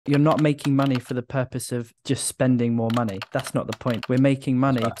You're not making money for the purpose of just spending more money. That's not the point. We're making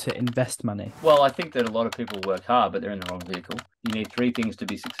money to invest money. Well, I think that a lot of people work hard, but they're in the wrong vehicle. You need three things to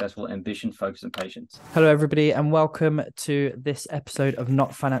be successful: ambition, focus, and patience. Hello, everybody, and welcome to this episode of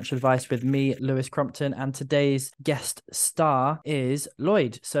Not Financial Advice with me, Lewis Crompton. And today's guest star is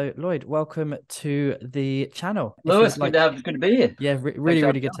Lloyd. So, Lloyd, welcome to the channel. Lewis, good to be here. Yeah, really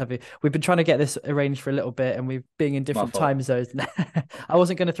good to have you. We've been trying to get this arranged for a little bit, and we've been in different time zones. I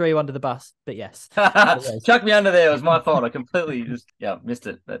wasn't going to throw you under the bus, but yes. Chuck me under there. It was my fault. I completely missed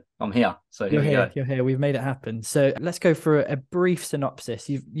it, but I'm here. So here we go. You're here. We've made it happen. So let's go for a brief synopsis.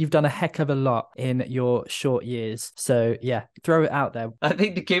 You've done a heck of a lot in your short years. So yeah, throw it out there. I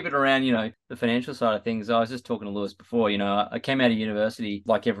think to keep it around, the financial side of things, I was just talking to Lewis before, I came out of university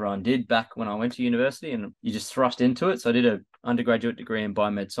like everyone did back when I went to university, and you just thrust into it. So I did an undergraduate degree in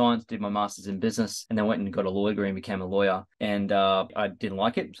biomed science, did my master's in business, and then went and got a law degree and became a lawyer. And I didn't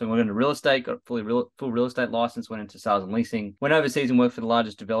like it. So I went into real estate, got a full real estate license, went into sales and leasing, went overseas and worked for the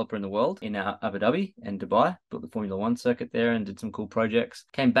largest developer in the world in Abu Dhabi and Dubai, built the Formula One circuit there and did some cool projects.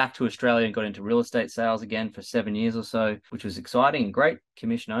 Came back to Australia and got into real estate sales again for 7 years or so, which was exciting and great,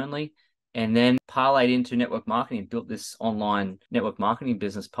 commission only. And then parlayed into network marketing and built this online network marketing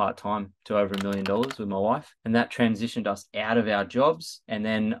business part-time to over $1 million with my wife. And that transitioned us out of our jobs and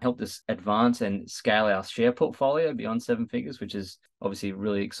then helped us advance and scale our share portfolio beyond 7 figures, which is obviously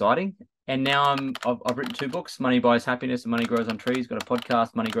really exciting. And now I've written 2 books, Money Buys Happiness and Money Grows on Trees. Got a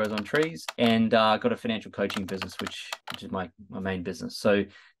podcast, Money Grows on Trees, and got a financial coaching business, which is my main business. So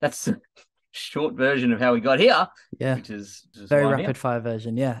that's short version of how we got here, which is very rapid fire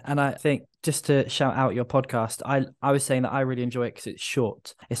version. And I think just to shout out your podcast, I was saying that I really enjoy it because it's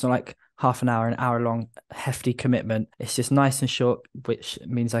short. It's not like half an hour long hefty commitment. It's just nice and short, which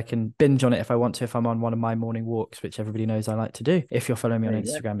means I can binge on it if I want to, if I'm on one of my morning walks, which everybody knows I like to do. If you're following me on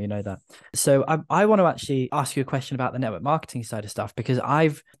Instagram, you know that. So I want to actually ask you a question about the network marketing side of stuff, because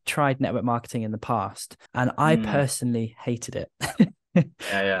I've tried network marketing in the past and I personally hated it.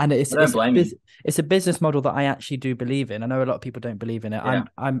 And it's a business model that I actually do believe in. I know a lot of people don't believe in it.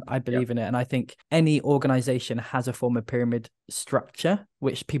 I believe in it, and I think any organization has a form of pyramid structure,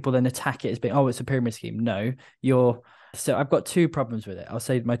 which people then attack it as being, it's a pyramid scheme. No, So I've got 2 problems with it. I'll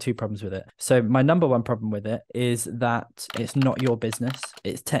say my 2 problems with it. So my number 1 problem with it is that it's not your business.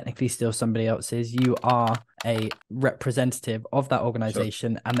 It's technically still somebody else's. You are a representative of that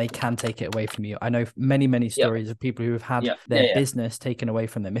organization, and they can take it away from you. I know many stories of people who have had their business taken away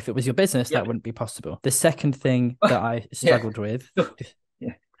from them. If it was your business, that wouldn't be possible. The second thing that I struggled with,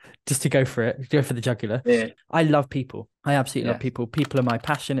 just to go for the jugular. I love people. I absolutely love people. People are my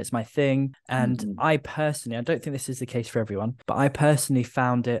passion. It's my thing. And I don't think this is the case for everyone, but I personally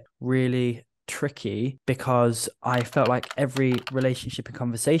found it really tricky because I felt like every relationship and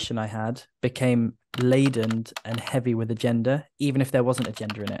conversation I had became laden and heavy with agenda, even if there wasn't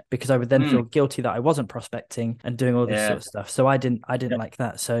agenda in it, because I would then feel guilty that I wasn't prospecting and doing all this sort of stuff. So I didn't like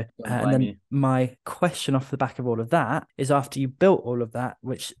that. So and then my question off the back of all of that is, after you built all of that,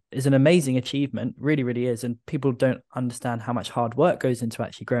 which is an amazing achievement, really is, and people don't understand how much hard work goes into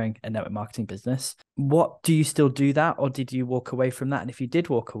actually growing a network marketing business. What, do you still do that, or did you walk away from that? And if you did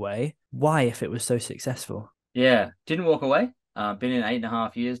walk away, why, if it was so successful? Didn't walk away. Been in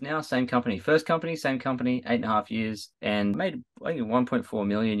 8.5 years now. Same company, first company, same company, 8.5 years, and made I think $1.4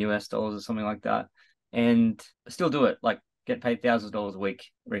 million US or something like that. And still do it, like get paid thousands of dollars a week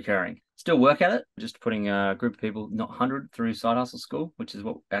recurring. Still work at it, just putting a group of people, not 100, through Side Hustle School, which is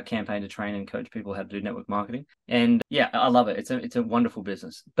what our campaign to train and coach people how to do network marketing. And I love it. It's a wonderful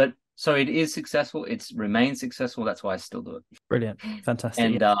business. But so it is successful. It's remained successful. That's why I still do it. Brilliant.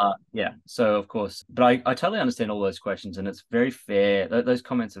 Fantastic. And so of course, but I totally understand all those questions, and it's very fair. Those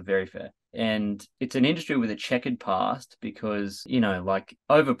comments are very fair. And it's an industry with a checkered past because, like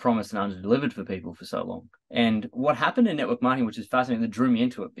over-promised and under-delivered for people for so long. And what happened in network marketing, which is fascinating, that drew me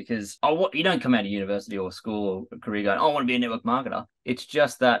into it, because you don't come out of university or school or career going, I want to be a network marketer. It's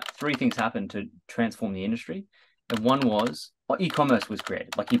just that 3 things happened to transform the industry. And one was, e-commerce was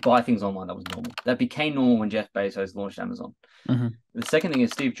created. Like, you buy things online, that was normal. That became normal when Jeff Bezos launched Amazon. The second thing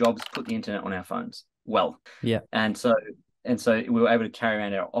is Steve Jobs put the internet on our phones. And so we were able to carry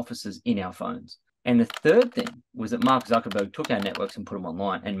around our offices in our phones. And the third thing was that Mark Zuckerberg took our networks and put them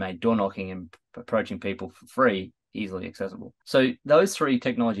online and made door knocking and approaching people for free easily accessible. So those 3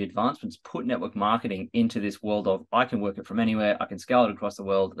 technology advancements put network marketing into this world of, I can work it from anywhere, I can scale it across the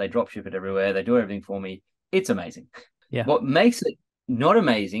world, they drop ship it everywhere, they do everything for me. It's amazing. What makes it not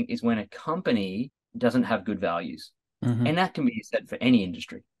amazing is when a company doesn't have good values. And that can be said for any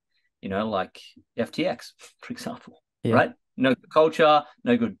industry, like FTX, for example, right? no culture,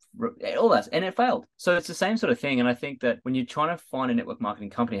 no good, all that, and it failed. So it's the same sort of thing. And I think that when you're trying to find a network marketing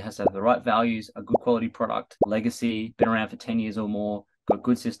company, it has to have the right values, a good quality product, legacy, been around for 10 years or more, got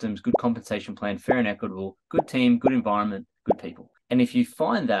good systems, good compensation plan, fair and equitable, good team, good environment, good people. And if you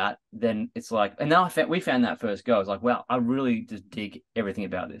find that, then it's like, and now we found that first go. I was like, wow, I really just dig everything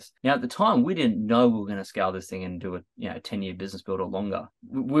about this. Now, at the time, we didn't know we were going to scale this thing and do a 10-year business build or longer.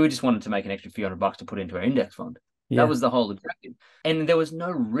 We just wanted to make an extra few $100 to put into our index fund. That was the whole objective. And there was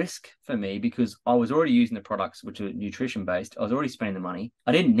no risk for me because I was already using the products, which are nutrition based. I was already spending the money.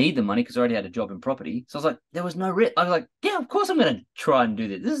 I didn't need the money because I already had a job in property. So I was like, there was no risk. I was like, yeah, of course I'm going to try and do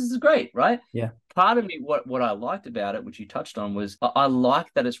this. This is great, right? Yeah. Part of me, what I liked about it, which you touched on, was I like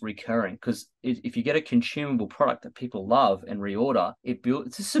that it's recurring because if you get a consumable product that people love and reorder,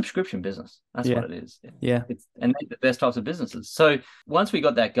 it's a subscription business. That's what it is. Yeah. And they're the best types of businesses. So once we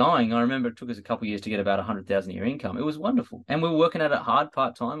got that going, I remember it took us a couple of years to get about 100,000 a year income. It was wonderful. And we were working at it hard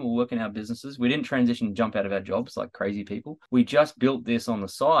part-time. We were working our businesses. We didn't transition and jump out of our jobs like crazy people. We just built this on the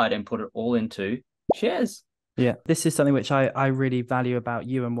side and put it all into shares. Yeah, this is something which I really value about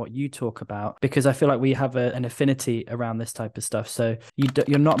you and what you talk about, because I feel like we have an affinity around this type of stuff. So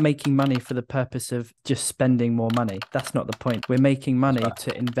you're not making money for the purpose of just spending more money. That's not the point. We're making money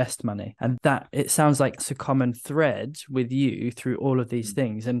to invest money. And that, it sounds like it's a common thread with you through all of these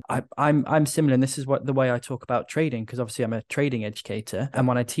things. And I'm similar. And this is the way I talk about trading, because obviously I'm a trading educator. And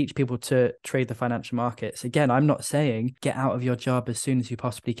when I teach people to trade the financial markets, again, I'm not saying get out of your job as soon as you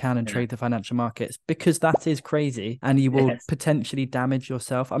possibly can and trade the financial markets, because that is crazy and you will potentially damage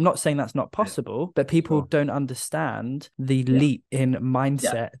yourself. I'm not saying that's not possible, but people don't understand the leap in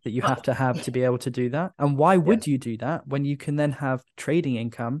mindset that you have to be able to do that. And why would you do that when you can then have trading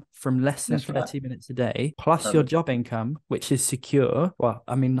income from less than 30 minutes a day, plus your job income, which is secure? Well,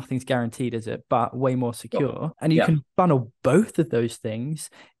 I mean, nothing's guaranteed, is it? But way more secure. And you can funnel both of those things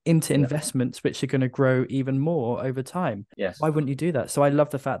into investments which are going to grow even more over time. Why wouldn't you do that? So I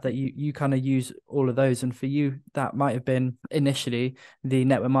love the fact that you kind of use all of those. And for you, that might have been initially the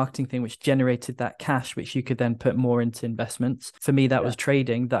network marketing thing, which generated that cash, which you could then put more into investments. For me, that was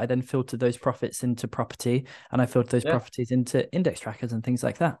trading, that I then filtered those profits into property, and I filtered those properties into index trackers and things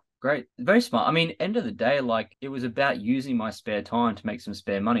like that. Great. Very smart. I mean, end of the day, like, it was about using my spare time to make some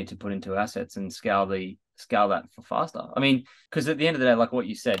spare money to put into assets and scale that for faster. I mean, because at the end of the day, like what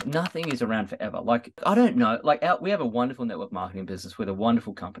you said, nothing is around forever. Like, I don't know, like we have a wonderful network marketing business with a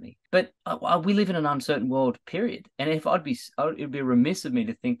wonderful company, but we live in an uncertain world, period. And if it'd be remiss of me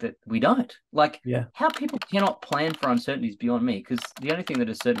to think that we don't. Like, how people cannot plan for uncertainties beyond me, because the only thing that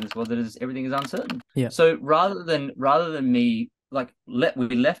is certain in this world is everything is uncertain. Yeah. So rather than me, like, we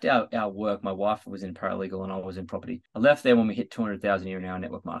left our work. My wife was in paralegal and I was in property. I left there when we hit 200,000 a year in our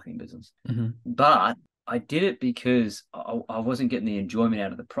network marketing business. But I did it because I wasn't getting the enjoyment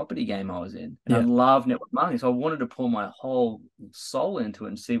out of the property game I was in. And I love network marketing. So I wanted to pour my whole soul into it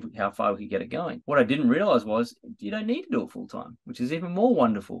and see how far we could get it going. What I didn't realize was you don't need to do it full time, which is even more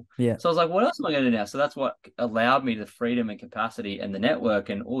wonderful. Yeah. So I was like, what else am I going to do now? So that's what allowed me the freedom and capacity and the network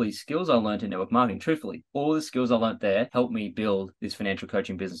and all these skills I learned in network marketing. Truthfully, all the skills I learned there helped me build this financial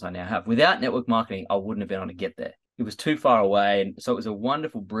coaching business I now have. Without network marketing, I wouldn't have been able to get there. It was too far away. And so it was a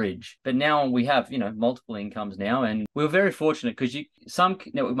wonderful bridge. But now we have, multiple incomes now. And we were very fortunate because some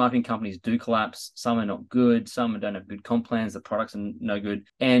network marketing companies do collapse. Some are not good. Some don't have good comp plans. The products are no good.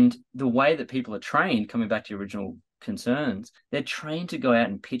 And the way that people are trained, coming back to your original concerns, they're trained to go out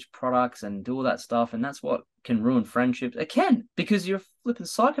and pitch products and do all that stuff. And that's what can ruin friendships. It can, because you're a flipping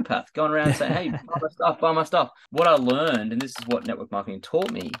psychopath going around saying, hey, buy my stuff. What I learned, and this is what network marketing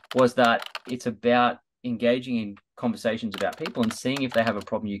taught me, was that it's about engaging in conversations about people and seeing if they have a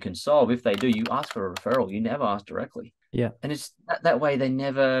problem you can solve. If they do, you ask for a referral. You never ask directly. Yeah. And it's that way they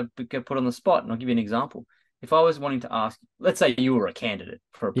never get put on the spot. And I'll give you an example. If I was wanting to ask, let's say you were a candidate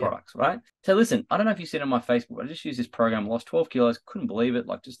for a product, right? So listen, I don't know if you see it on my Facebook, but I just used this program, lost 12 kilos, couldn't believe it,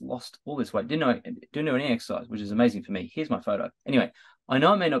 like just lost all this weight, didn't do any exercise, which is amazing for me. Here's my photo. Anyway, I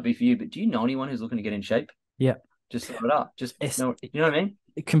know it may not be for you, but do you know anyone who's looking to get in shape? Yeah. Just throw it up. You know what I mean?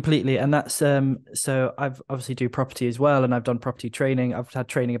 Completely. And that's so I've obviously do property as well, and I've done property training. I've had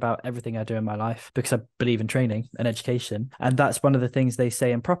training about everything I do in my life because I believe in training and education, and that's one of the things they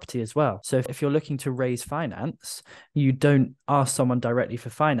say in property as well. So if you're looking to raise finance, you don't ask someone directly for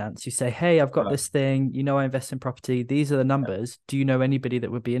finance. You say, hey, I've got this thing, I invest in property, these are the numbers, do you know anybody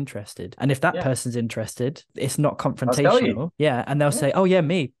that would be interested? And if that person's interested, it's not confrontational. And they'll say, oh yeah,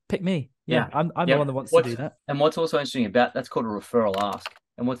 me, pick me. I'm the one that wants to do that. And what's also interesting about that's called a referral ask.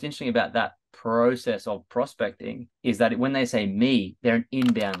 And what's interesting about that process of prospecting is that when they say me, they're an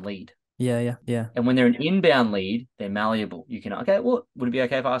inbound lead. Yeah. And when they're an inbound lead, they're malleable. You can, okay, well, would it be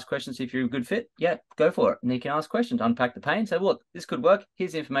okay if I ask questions if you're a good fit? Yeah, go for it. And you can ask questions, unpack the pain, say, look, this could work.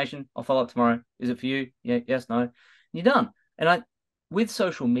 Here's the information. I'll follow up tomorrow. Is it for you? Yeah, yes, no. And you're done. And with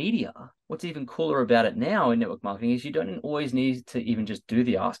social media, what's even cooler about it now in network marketing is you don't always need to even just do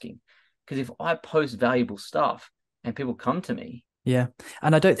the asking. Because if I post valuable stuff and people come to me, Yeah.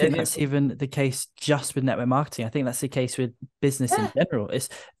 And I don't think yeah, that's even the case just with network marketing. I think that's the case with business in yeah, general. It's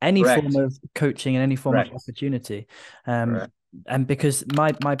any form correct, of coaching and any form of correct, opportunity. Um, correct. and because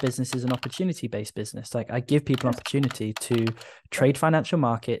my business is an opportunity-based business, like I give people an Yes. opportunity to Yep. trade financial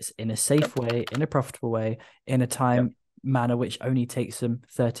markets in a safe Yep. way, in a profitable way, in a Yep. time manner which only takes them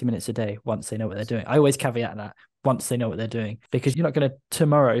 30 minutes a day once they know what they're doing. I always caveat that once they know what they're doing, because you're not going to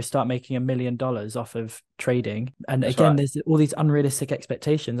tomorrow start making $1 million off of trading. And That's again, right. there's all these unrealistic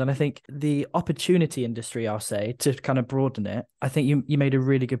expectations. And I think the opportunity industry, I'll say, to kind of broaden it, I think you made a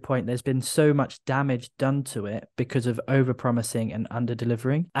really good point. There's been so much damage done to it because of over promising and under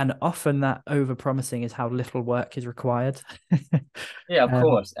delivering. And often that over promising is how little work is required. Yeah, of um,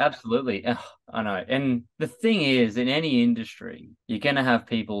 course. Absolutely. Ugh, I know. And the thing is, in any industry, you're going to have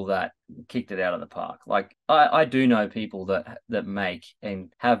people that kicked it out of the park. Like I do know people that make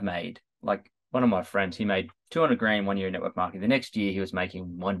and have made, like one of my friends, he made 200 grand 1 year in network marketing. The next year he was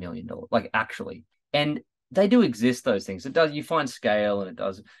making $1 million, like actually. And they do exist, those things. It does, you find scale and it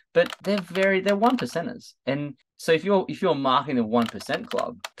does, but they're one percenters. And so if you're marketing the 1%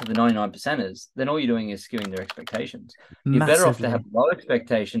 club to the 99 percenters, then all you're doing is skewing their expectations. You're better off to have Massively. low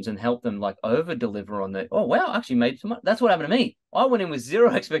expectations and help them like over deliver on the, oh wow, I actually made some money. That's what happened to me. I went in with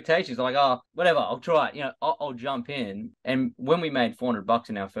zero expectations. I'm like, oh, whatever, I'll try it. I'll jump in. And when we made $400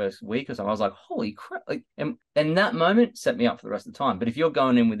 in our first week or something, I was like, holy crap. Like, and that moment set me up for the rest of the time. But if you're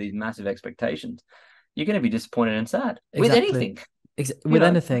going in with these massive expectations, you're going to be disappointed and sad with Exactly. anything, you With know?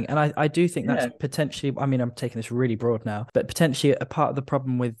 anything. And I do think that's Yeah. potentially, I mean, I'm taking this really broad now, but potentially a part of the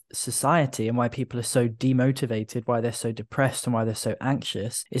problem with society and why people are so demotivated, why they're so depressed and why they're so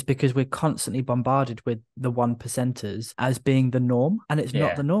anxious is because we're constantly bombarded with the one percenters as being the norm. And it's not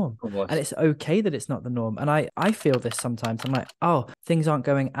Yeah. the norm. Of And course. it's okay that it's not the norm. And I feel this sometimes. I'm like, oh, things aren't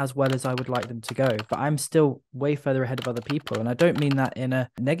going as well as I would like them to go, but I'm still way further ahead of other people. And I don't mean that in a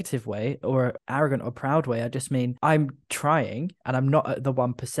negative way or arrogant or proud way. I just mean I'm trying and I'm not at the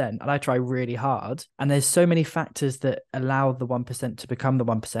 1%, and I try really hard. And there's so many factors that allow the 1% to become the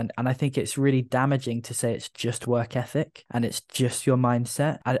 1%. And I think it's really damaging to say it's just work ethic and it's just your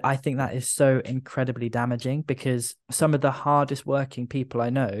mindset. I think that is so incredibly damaging because some of the hardest working people I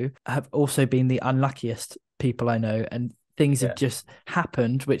know have also been the unluckiest people I know. And things have Yeah. just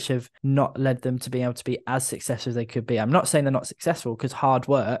happened which have not led them to be able to be as successful as they could be. I'm not saying they're not successful because hard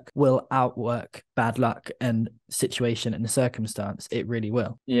work will outwork bad luck and situation and circumstance. It really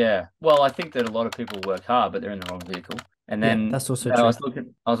will. Yeah. Well, I think that a lot of people work hard, but they're in the wrong vehicle. And Yeah, then that's also I true. was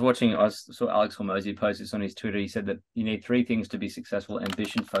looking, I was watching, I saw Alex Hormozy post this on his Twitter. He said that you need three things to be successful: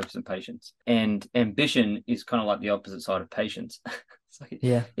 ambition, focus, and patience. And ambition is kind of like the opposite side of patience.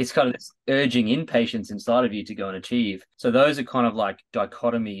 Yeah. It's kind of this urging impatience inside of you to go and achieve. So those are kind of like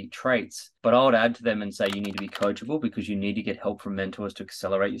dichotomy traits. But I would add to them and say you need to be coachable because you need to get help from mentors to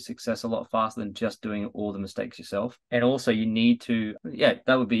accelerate your success a lot faster than just doing all the mistakes yourself. And also you need to, yeah,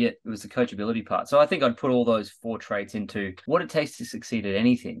 that would be it. It was the coachability part. So I think I'd put all those four traits into what it takes to succeed at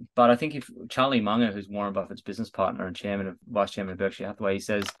anything. But I think if Charlie Munger, who's Warren Buffett's business partner and vice chairman of Berkshire Hathaway, he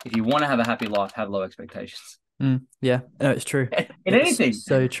says, if you want to have a happy life, have low expectations. Yeah, no, it's true. In It's anything.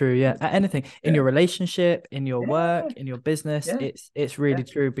 so true. Yeah, anything in Yeah. your relationship, in your Yeah. work, in your business, Yeah. it's really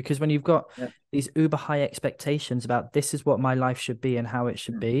Yeah. true because when you've got Yeah. these uber high expectations about this is what my life should be and how it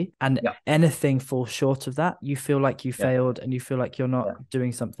should be, and Yeah. anything falls short of that, you feel like you Yeah. failed and you feel like you're not Yeah.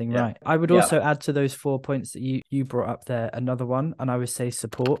 doing something Yeah. right. I would Yeah. also add to those 4 points that you brought up there another one, and I would say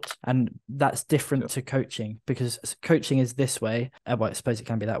support, and that's different Sure. to coaching because coaching is this way. Well, I suppose it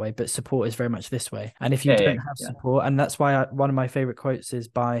can be that way, but support is very much this way. And if you Yeah. Yeah. don't have Yeah. support, and that's why one of my favorite quotes is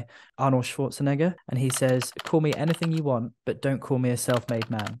by Arnold Schwarzenegger, and he says, "Call me anything you want, but don't call me a self-made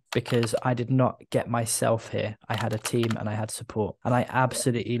man because I did not get myself here. I had a team and I had support." And I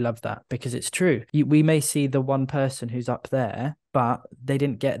absolutely love that because it's true. We may see the one person who's up there, but they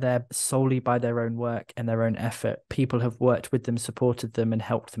didn't get there solely by their own work and their own effort. People have worked with them, supported them, and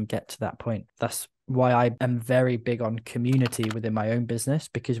helped them get to that point. That's why I am very big on community within my own business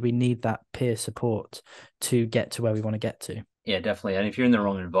because we need that peer support to get to where we want to get to. Yeah, definitely. And if you're in the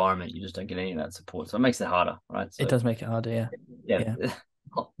wrong environment, you just don't get any of that support. So it makes it harder, right? It So does make it harder. Yeah. yeah, Yeah.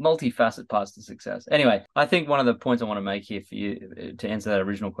 multifaceted paths to success. Anyway, I think one of the points I want to make here for you to answer that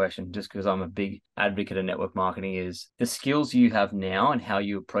original question, just because I'm a big advocate of network marketing, is the skills you have now and how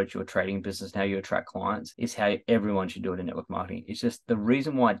you approach your trading business and how you attract clients is how everyone should do it in network marketing. It's just the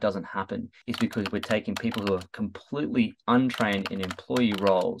reason why it doesn't happen is because we're taking people who are completely untrained in employee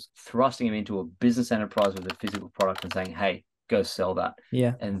roles, thrusting them into a business enterprise with a physical product and saying, hey, go sell that.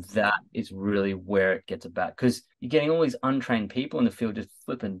 Yeah. And that is really where it gets about, because you're getting all these untrained people in the field just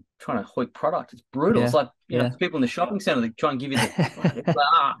flipping, trying to hoik product. It's brutal. It's like, people in the shopping center, they try and give you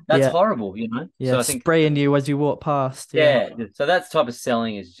the, that's horrible, Yeah. So I think spraying you as you walk past. So that type of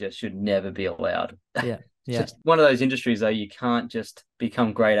selling is just should never be allowed. Yeah. It's just one of those industries, though, you can't just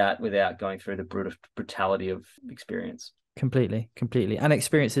become great at without going through the brutality of experience. Completely. And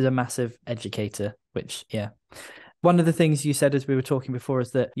experience is a massive educator, which, One of the things you said as we were talking before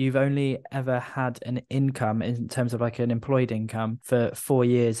is that you've only ever had an income in terms of like an employed income for 4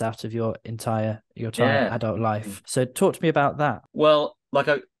 years out of your entire adult life. So talk to me about that. Well, like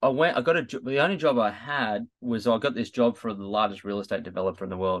I got the only job I had was I got this job for the largest real estate developer in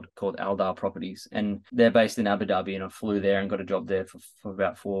the world called Aldar Properties. And they're based in Abu Dhabi, and I flew there and got a job there for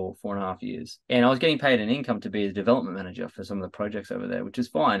about four and a half years. And I was getting paid an income to be a development manager for some of the projects over there, which is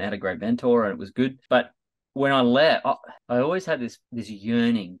fine. I had a great mentor and it was good. But when I left, I always had this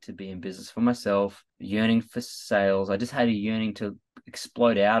yearning to be in business for myself, yearning for sales. I just had a yearning to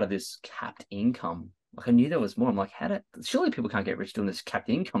explode out of this capped income. Like I knew there was more. I'm like, surely people can't get rich doing this capped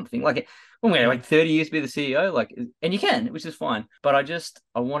income thing. Like, when we're like 30 years to be the CEO, like, and you can, which is fine. But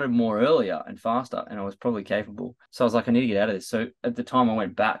I wanted more earlier and faster, and I was probably capable. So I was like, I need to get out of this. So at the time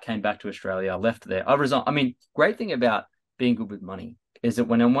I came back to Australia, I left there. I resigned. I mean, great thing about being good with money is that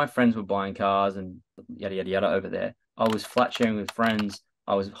when all my friends were buying cars and yada, yada, yada over there, I was flat sharing with friends.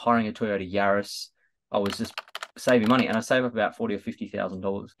 I was hiring a Toyota Yaris. I was just saving money, and I saved up about $40,000 or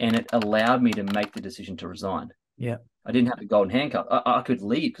 $50,000, and it allowed me to make the decision to resign. Yeah. I didn't have the golden handcuff. I could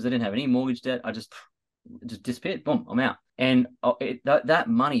leave because I didn't have any mortgage debt. I just disappeared. Boom, I'm out. And that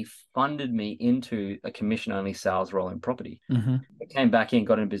money funded me into a commission-only sales role in property. Mm-hmm. I came back in,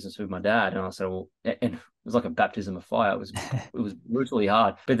 got in business with my dad, and I said, well, and it was like a baptism of fire. It was brutally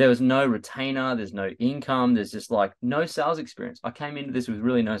hard, but there was no retainer, there's no income, there's just like no sales experience. I came into this with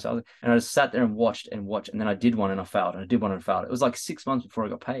really no sales, and I just sat there and watched, and then I did one and I failed, and I did one and I failed. It was like 6 months before I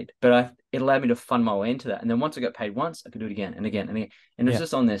got paid, but it allowed me to fund my way into that. And then once I got paid once, I could do it again and again and again, and it was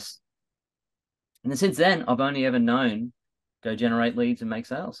just on this. And then since then, I've only ever known go generate leads and make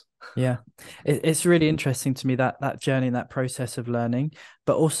sales. Yeah. It's really interesting to me that journey and that process of learning,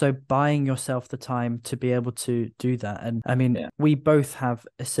 but also buying yourself the time to be able to do that. And I mean, we both have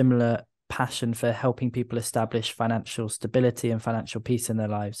a similar passion for helping people establish financial stability and financial peace in their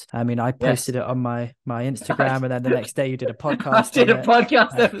lives. I mean, I posted it on my Instagram, and then the next day you did a podcast. I did a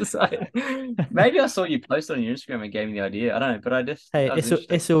podcast episode. Maybe I saw you post on your Instagram and gave me the idea. I don't know, but I just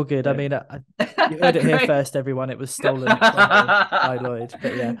it's all good. Yeah. I mean, you heard it here first, everyone. It was stolen by Lloyd.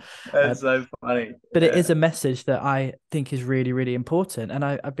 But that's so funny. But it is a message that I think is really, really important, and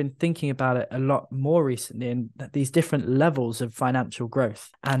I've been thinking about it a lot more recently, in these different levels of financial growth.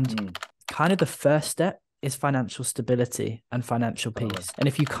 And kind of the first step is financial stability and financial peace. And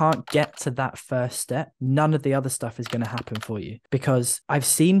if you can't get to that first step, none of the other stuff is going to happen for you. Because I've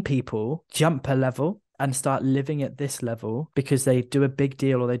seen people jump a level and start living at this level because they do a big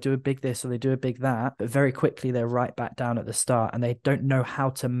deal, or they do a big this, or they do a big that, but very quickly they're right back down at the start, and they don't know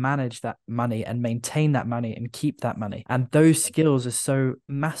how to manage that money and maintain that money and keep that money. And those skills are so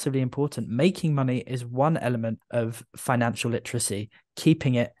massively important. Making money is one element of financial literacy.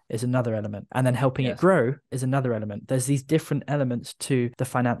 Keeping it is another element, and then helping it grow is another element. There's these different elements to the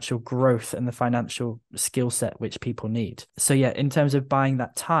financial growth and the financial skill set which people need. So in terms of buying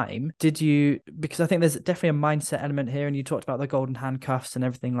that time, because I think there's definitely a mindset element here, and you talked about the golden handcuffs and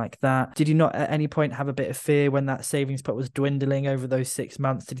everything like that. Did you not at any point have a bit of fear when that savings pot was dwindling over those 6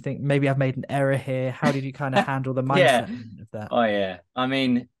 months? Did you think maybe I've made an error here? How did you kind of handle the mindset of that? Oh yeah. I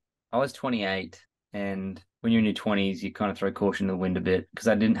mean, I was 28, and when you're in your 20s, you kind of throw caution to the wind a bit, because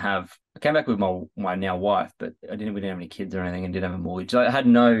I came back with my now wife, but we didn't have any kids or anything, and didn't have a mortgage. So I had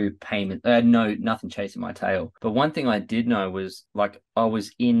no payment. I had nothing chasing my tail. But one thing I did know was, like, I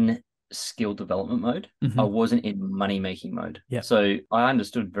was in skill development mode. I wasn't in money making mode. So I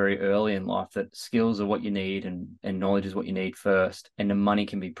understood very early in life that skills are what you need, and knowledge is what you need first, and the money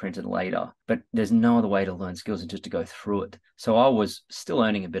can be printed later. But there's no other way to learn skills than just to go through it. So I was still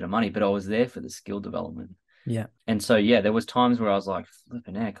earning a bit of money, but I was there for the skill development. Yeah. And so, yeah, there was times where I was like,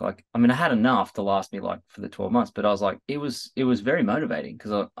 flipping heck. Like, I mean, I had enough to last me like for the 12 months, but I was like, it was very motivating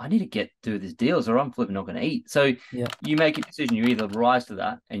because I need to get through these deals or I'm flipping not going to eat. So Yeah. you make a decision. You either rise to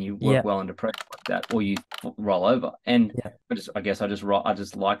that and you work Yeah. well under pressure like that, or you roll over. And Yeah. I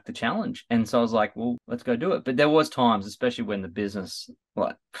just liked the challenge. And so I was like, well, let's go do it. But there was times, especially when the business,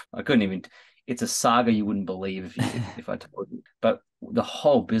 like, I couldn't even, it's a saga you wouldn't believe if I told you. But the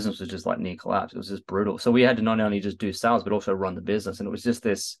whole business was just like near collapse. It was just brutal. So we had to not only just do sales, but also run the business. And it was just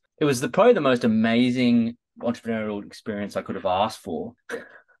this, it was probably the most amazing entrepreneurial experience I could have asked for.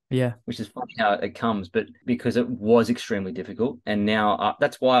 Yeah. Which is funny how it comes, but because it was extremely difficult. And now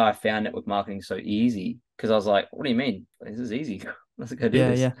that's why I found network marketing so easy, because I was like, what do you mean? This is easy. Let's go do Yeah.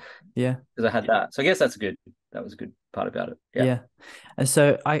 this. Yeah. Yeah. Because I had that. So I guess that was a good part about it. Yeah. Yeah. And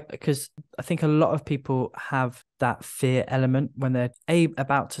so because I think a lot of people have that fear element when they're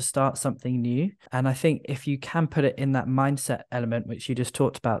about to start something new. And I think if you can put it in that mindset element, which you just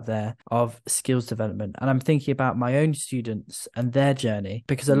talked about there, of skills development. And I'm thinking about my own students and their journey,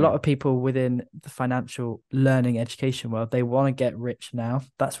 because a lot of people within the financial learning education world, they want to get rich now.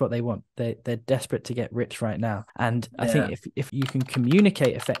 That's what they want. They're desperate to get rich right now. And I think if you can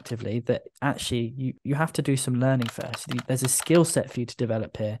communicate effectively that actually you have to do some learning first. There's a skill set for you to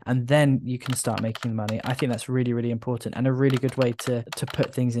develop here, and then you can start making money. I think that's really, really important and a really good way to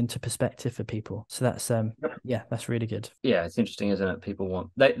put things into perspective for people. So that's that's really good. Yeah, it's interesting, isn't it? People want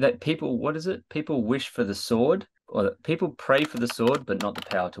that people, what is it? People wish for the sword, or people pray for the sword, but not the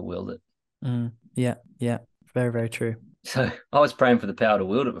power to wield it. Yeah, yeah, very, very true. So I was praying for the power to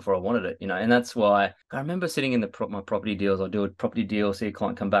wield it before I wanted it, and that's why I remember sitting in my property deals. I'll do a property deal, see a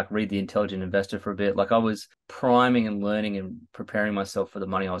client come back, read The Intelligent Investor for a bit. Like I was priming and learning and preparing myself for the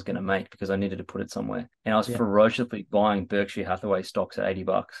money I was going to make because I needed to put it somewhere. And I was ferociously buying Berkshire Hathaway stocks at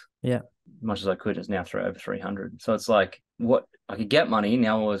 $80. Yeah. As much as I could. It's now over 300. So it's like what I could get money.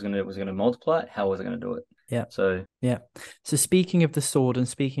 Now I was going to multiply it. How was I going to do it? Yeah. So speaking of the sword and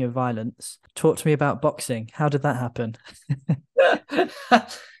speaking of violence, talk to me about boxing. How did that happen?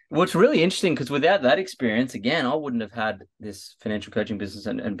 Well, it's really interesting because without that experience, again, I wouldn't have had this financial coaching business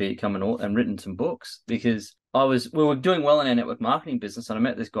and become and written some books, because we were doing well in our network marketing business, and I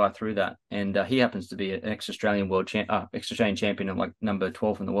met this guy through that, and he happens to be an ex-Australian ex-Australian champion and like number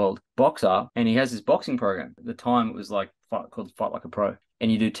 12 in the world boxer, and he has this boxing program. At the time, it was like called Fight Like a Pro,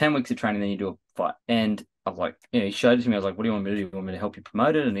 and you do 10 weeks of training, then you do a fight. And I was like, he showed it to me. I was like, what do you want me to do? You want me to help you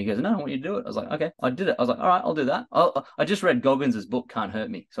promote it? And he goes, no, I want you to do it. I was like, okay, I did it. I was like, all right, I'll do that. I just read Goggins' book, Can't Hurt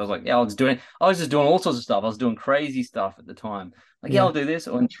Me. So I was like, yeah, I was just doing all sorts of stuff. I was doing crazy stuff at the time. Like, I'll do this.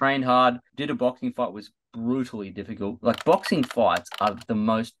 And trained hard, did a boxing fight, was brutally difficult. Like boxing fights are the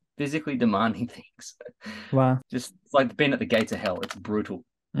most physically demanding things. Wow. Just it's like being at the gates of hell. It's brutal.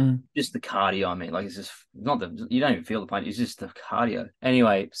 Just the cardio, I mean, like it's just not you don't even feel the pain. It's just the cardio.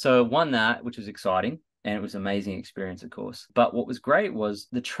 Anyway, so won that, which was exciting. And it was an amazing experience, of course. But what was great was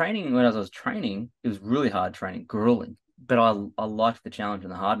the training. When I was training, it was really hard training, grueling. But I liked the challenge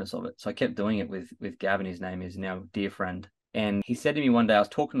and the hardness of it. So I kept doing it with Gavin, his name is now a dear friend. And he said to me one day, I was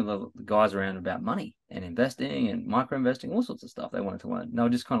talking to the guys around about money and investing and micro investing, all sorts of stuff they wanted to learn. And I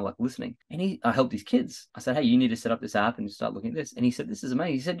was just kind of like listening. And I helped these kids. I said, hey, you need to set up this app and start looking at this. And he said, this is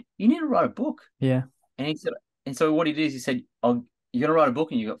amazing. He said, you need to write a book. Yeah. And he said, and so what he did is he said, you're going to write a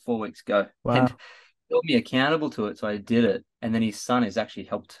book and you got 4 weeks, go. Wow. And held me accountable to it. So I did it. And then his son has actually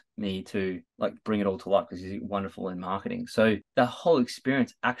helped me to like bring it all to life because he's wonderful in marketing. So the whole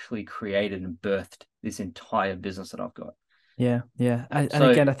experience actually created and birthed this entire business that I've got. Yeah, yeah. And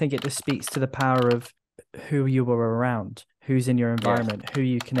again, I think it just speaks to the power of who you were around, who's in your environment, who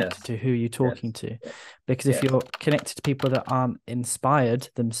you connected to, who you're talking to. Because if you're connected to people that aren't inspired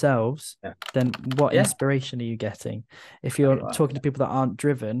themselves, then what inspiration are you getting? If you're talking to people that aren't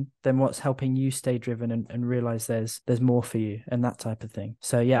driven, then what's helping you stay driven and realize there's more for you and that type of thing.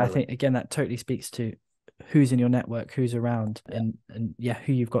 So I think again that totally speaks to who's in your network, who's around, and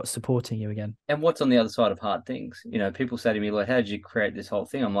who you've got supporting you again. And what's on the other side of hard things. People say to me, like, how did you create this whole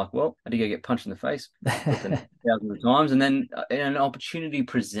thing? I'm like, well, I had to go get punched in the face thousands of times, and then an opportunity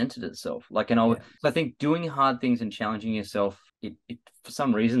presented itself. So I think doing hard things and challenging yourself, it for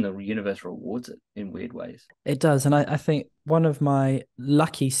some reason the universe rewards it in weird ways. It does. And I think one of my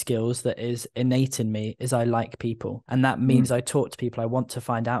lucky skills that is innate in me is I like people. And that means I talk to people. I want to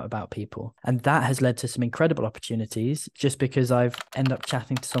find out about people. And that has led to some incredible opportunities just because I've ended up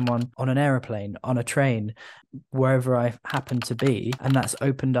chatting to someone on an aeroplane, on a train, wherever I happen to be. And that's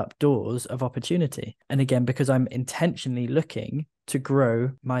opened up doors of opportunity. And again, because I'm intentionally looking to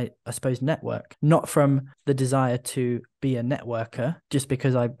grow my, I suppose, network, not from the desire to be a networker, just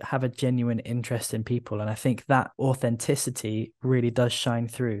because I have a genuine interest in people. And I think that authenticity really does shine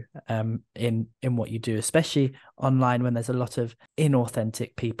through in what you do, especially online when there's a lot of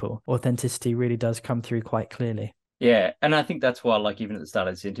inauthentic people. Authenticity really does come through quite clearly. Yeah, and I think that's why, like, even at the start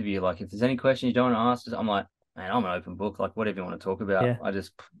of this interview, like, if there's any question you don't want to ask, I'm like, man, I'm an open book. Like, whatever you want to talk about, Yeah.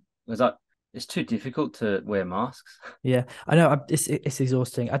 because like, it's too difficult to wear masks. Yeah, I know. It's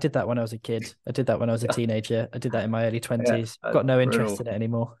exhausting. I did that when I was a kid. I did that when I was a teenager. I did that in my early 20s. Yeah, Got no interest brutal. in it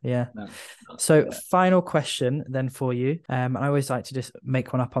anymore. Yeah. No, So yeah. final question then for you. I always like to just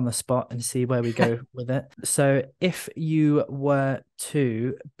make one up on the spot and see where we go with it. So if you were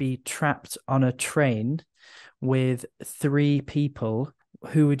to be trapped on a train with 3 people,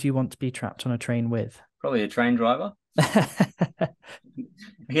 who would you want to be trapped on a train with? Probably a train driver.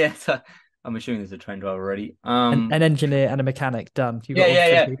 Yeah, so I'm assuming there's a train driver already. An engineer and a mechanic, done. You got all 3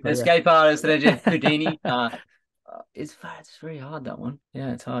 Yeah. people. Escape artist, and then Houdini. It's very hard, that one.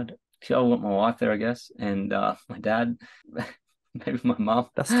 Yeah, it's hard. I want my wife there, I guess, and my dad, maybe my mum.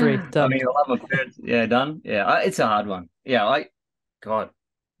 That's 3 I done. mean, I love my parents. Yeah, done. Yeah, it's a hard one. Yeah, God,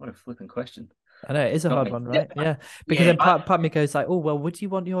 what a flipping question. I know it is a hard one, right? Yeah, because Yeah, then part of me goes like, oh well, would you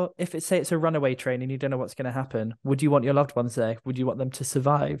want your if it's a runaway train and you don't know what's going to happen, would you want your loved ones there? Would you want them to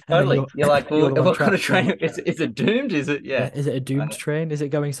survive? And totally. You're like, well, you're the one what kind of trapped. train? Is it doomed? Is it? Yeah. Yeah. Is it a doomed train? Is it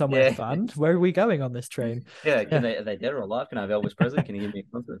going somewhere Yeah. fun? Where are we going on this train? Yeah. Yeah, Are they dead or alive? Can I have Elvis Presley? Can you give me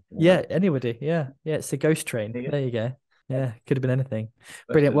a concert? yeah, anybody. Yeah, yeah, it's a ghost train. Yeah. There you go. Yeah, could have been anything.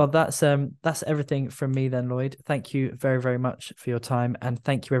 Brilliant. Well, that's everything from me then, Lloyd. Thank you very, very much for your time, and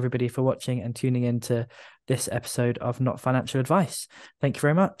thank you everybody for watching and tuning in to this episode of Not Financial Advice. Thank you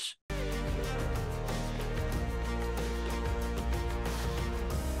very much.